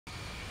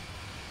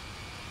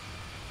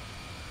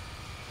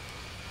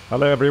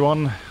Hello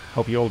everyone,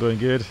 hope you're all doing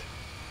good.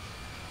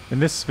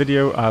 In this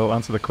video I'll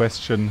answer the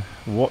question,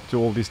 what do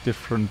all these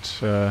different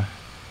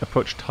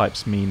approach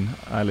types mean?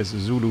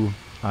 ILS-Zulu,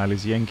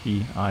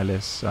 ILS-Yankee,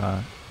 ILS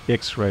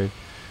X-ray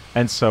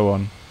and so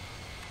on.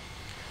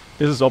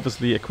 This is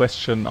obviously a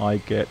question I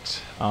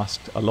get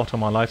asked a lot on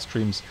my live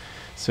streams,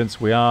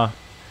 since we are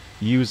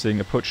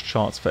using approach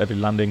charts for every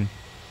landing.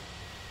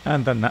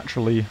 And then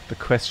naturally the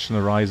question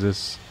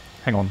arises,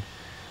 hang on,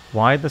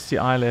 why does the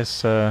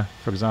ILS, for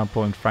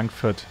example in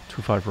Frankfurt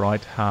 25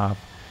 right, have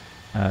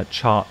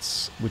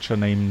charts which are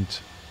named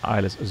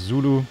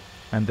ILS-Zulu,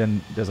 and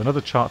then there's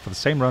another chart for the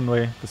same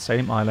runway, the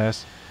same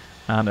ILS,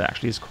 and it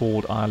actually is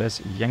called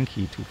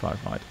ILS-Yankee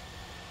 25 right.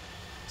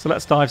 So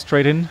let's dive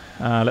straight in.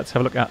 Let's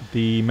have a look at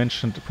the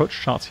mentioned approach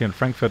charts here in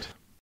Frankfurt.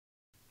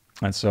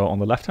 And so on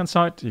the left hand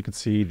side you can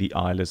see the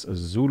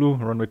ILS-Zulu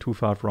runway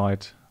 25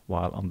 right,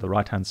 while on the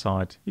right hand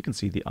side you can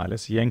see the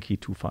ILS-Yankee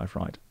 25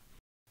 right.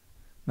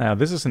 Now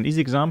this is an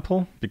easy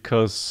example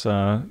because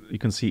you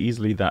can see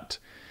easily that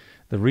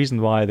the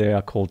reason why they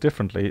are called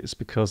differently is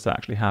because they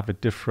actually have a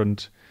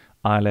different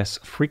ILS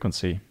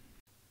frequency.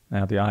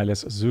 Now the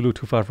ILS-Zulu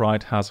 25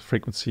 right has a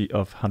frequency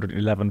of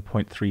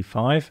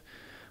 111.35,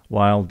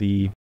 while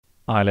the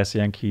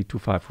ILS-Yankee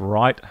 25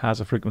 right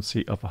has a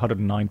frequency of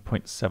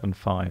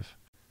 109.75.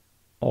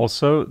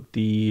 Also,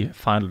 the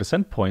final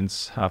descent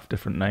points have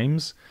different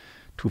names.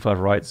 25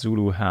 right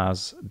Zulu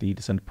has the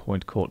descent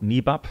point called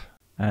Nibab,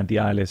 and the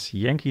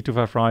ILS-Yankee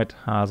 25 right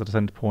has a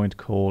descent point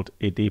called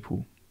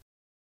Edepu.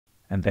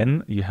 And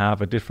then you have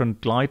a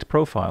different glide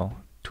profile.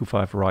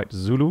 25 right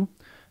Zulu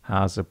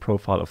has a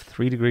profile of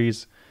 3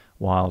 degrees,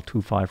 while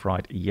 25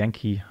 right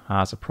Yankee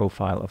has a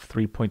profile of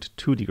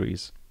 3.2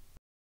 degrees.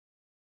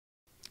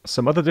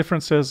 Some other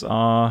differences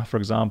are, for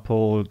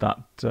example,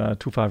 that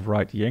 25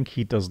 right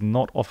Yankee does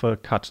not offer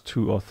Cut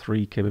 2 or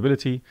 3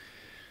 capability.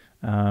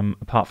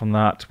 Apart from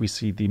that, we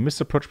see the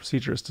missed approach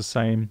procedure is the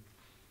same,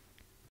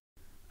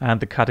 and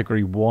the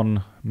category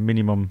 1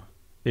 minimum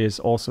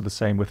is also the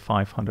same with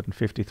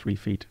 553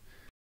 feet.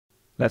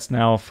 Let's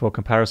now, for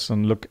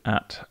comparison, look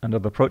at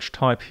another approach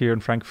type here in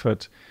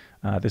Frankfurt.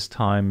 This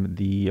time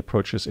the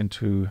approaches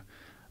into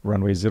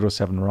runway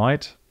 07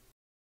 right.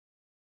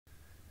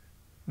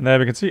 And there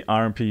we can see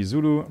RMP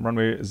Zulu,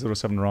 runway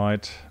 07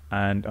 right,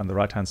 and on the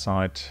right hand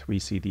side we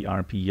see the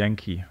RMP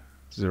Yankee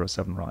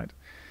 07 right.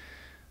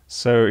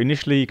 So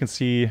initially you can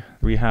see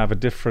we have a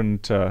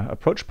different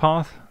approach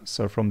path.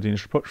 So from the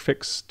initial approach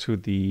fix to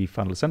the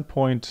final descent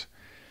point,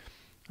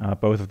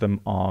 both of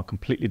them are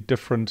completely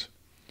different.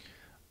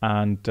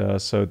 And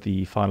so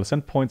the final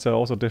descent points are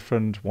also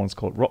different. One's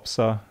called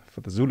Ropsa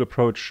for the Zulu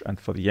approach, and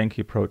for the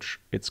Yankee approach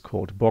it's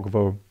called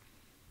Bogvo.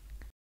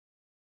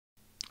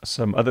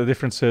 Some other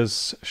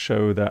differences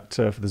show that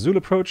for the Zulu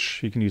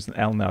approach you can use an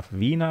LNAV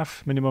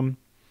VNAV minimum,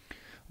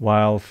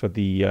 while for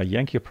the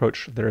Yankee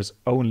approach there is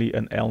only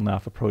an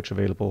LNAV approach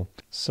available,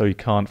 so you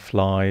can't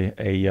fly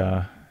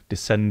a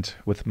descent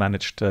with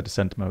managed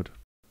descent mode.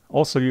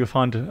 Also you'll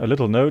find a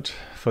little note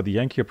for the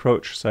Yankee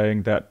approach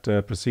saying that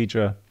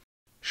procedure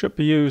should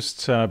be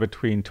used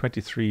between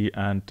 23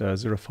 and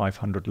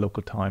 0500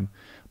 local time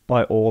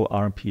by all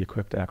RMP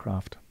equipped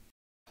aircraft.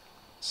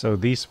 So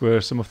these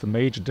were some of the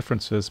major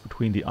differences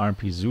between the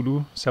RMP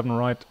Zulu 7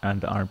 right and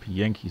the RMP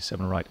Yankee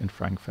 7 right in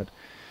Frankfurt.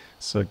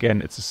 So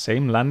again, it's the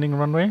same landing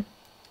runway,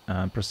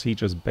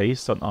 procedures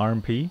based on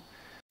RMP,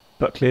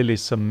 but clearly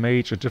some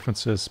major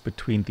differences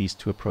between these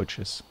two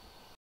approaches.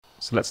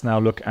 So let's now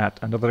look at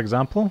another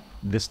example.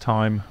 This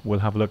time we'll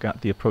have a look at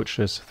the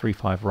approaches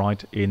 35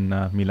 right in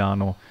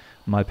Milano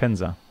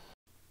Malpensa.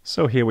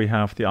 So here we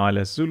have the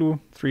ILS-Zulu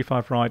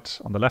 35 right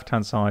on the left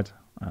hand side,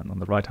 and on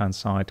the right hand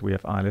side we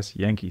have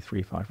ILS-Yankee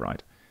 35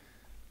 right.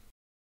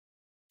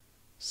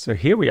 So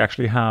here we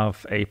actually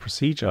have a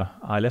procedure,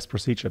 ILS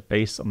procedure,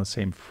 based on the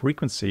same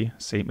frequency,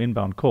 same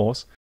inbound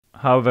course.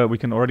 However, we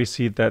can already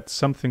see that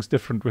something's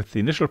different with the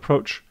initial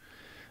approach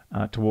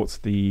towards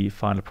the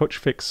final approach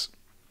fix.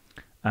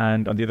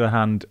 And on the other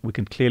hand, we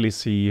can clearly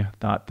see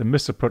that the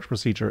missed approach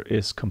procedure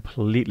is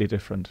completely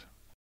different.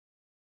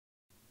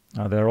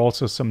 There are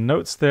also some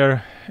notes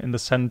there in the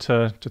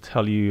center to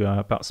tell you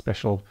about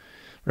special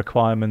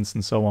requirements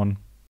and so on.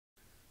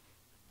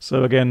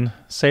 So again,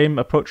 same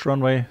approach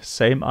runway,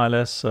 same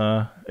ILS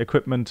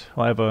equipment,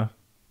 however,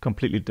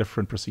 completely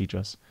different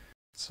procedures.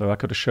 So I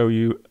could show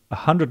you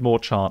 100 more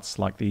charts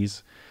like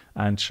these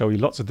and show you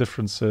lots of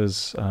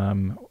differences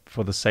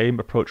for the same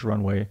approach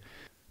runway.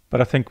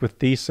 But I think with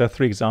these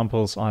 3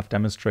 examples I've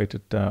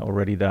demonstrated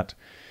already that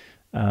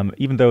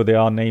even though they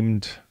are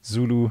named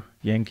Zulu,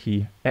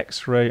 Yankee,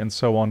 X-ray and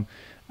so on,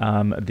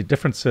 the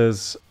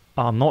differences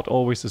are not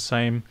always the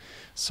same.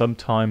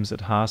 Sometimes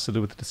it has to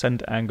do with the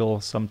descent angle,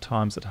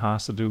 sometimes it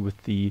has to do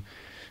with the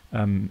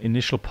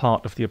initial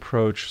part of the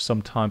approach,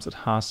 sometimes it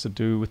has to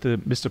do with the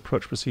missed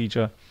approach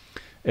procedure,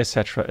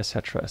 etc,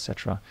 etc,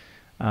 etc.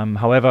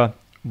 However,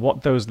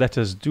 what those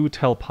letters do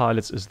tell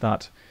pilots is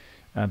that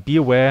be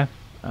aware,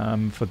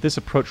 for this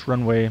approach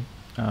runway,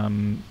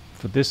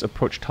 for this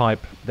approach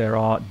type, there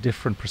are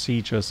different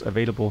procedures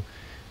available.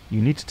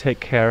 You need to take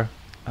care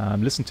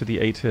listen to the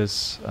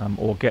ATIS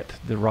or get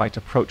the right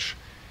approach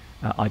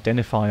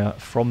identifier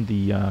from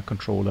the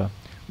controller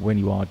when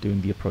you are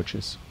doing the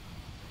approaches.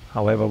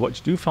 However, what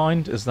you do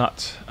find is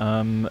that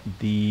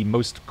the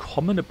most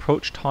common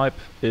approach type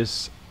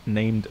is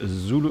named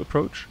Zulu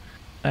approach,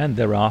 and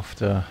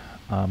thereafter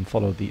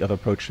follow the other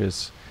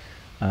approaches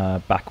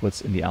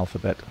backwards in the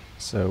alphabet,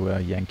 so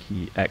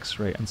Yankee,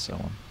 X-ray, and so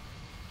on.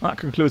 That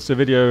concludes the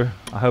video.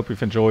 I hope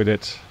you've enjoyed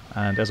it,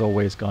 and as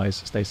always guys,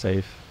 stay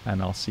safe,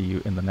 and I'll see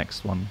you in the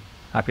next one.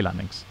 Happy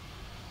landings.